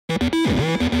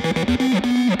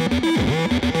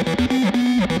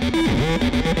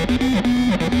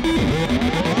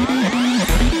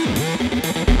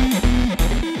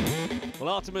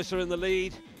Artemis are in the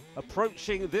lead,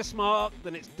 approaching this mark,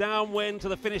 then it's downwind to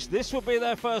the finish. This will be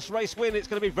their first race win. It's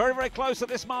going to be very, very close at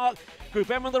this mark. Groupe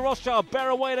Edmond de Rothschild bear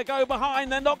away to go behind.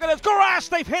 They're not going to crash.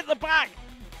 They've hit the back.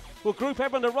 Well, Groupe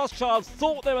Edmond de Rothschild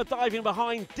thought they were diving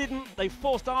behind, didn't. They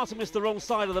forced Artemis the wrong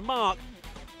side of the mark,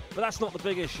 but that's not the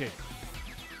big issue.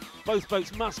 Both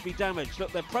boats must be damaged.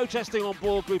 Look, they're protesting on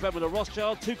board Groupe Edmond de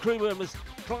Rothschild. 2 crew members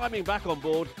climbing back on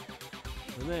board,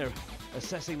 and they're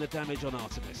assessing the damage on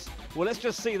Artemis. Well, let's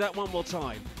just see that one more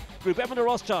time. Groupe Edmond de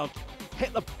Rothschild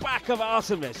hit the back of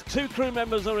Artemis. 2 crew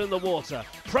members are in the water.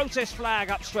 Protest flag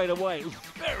up straight away. It was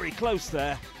very close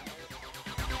there.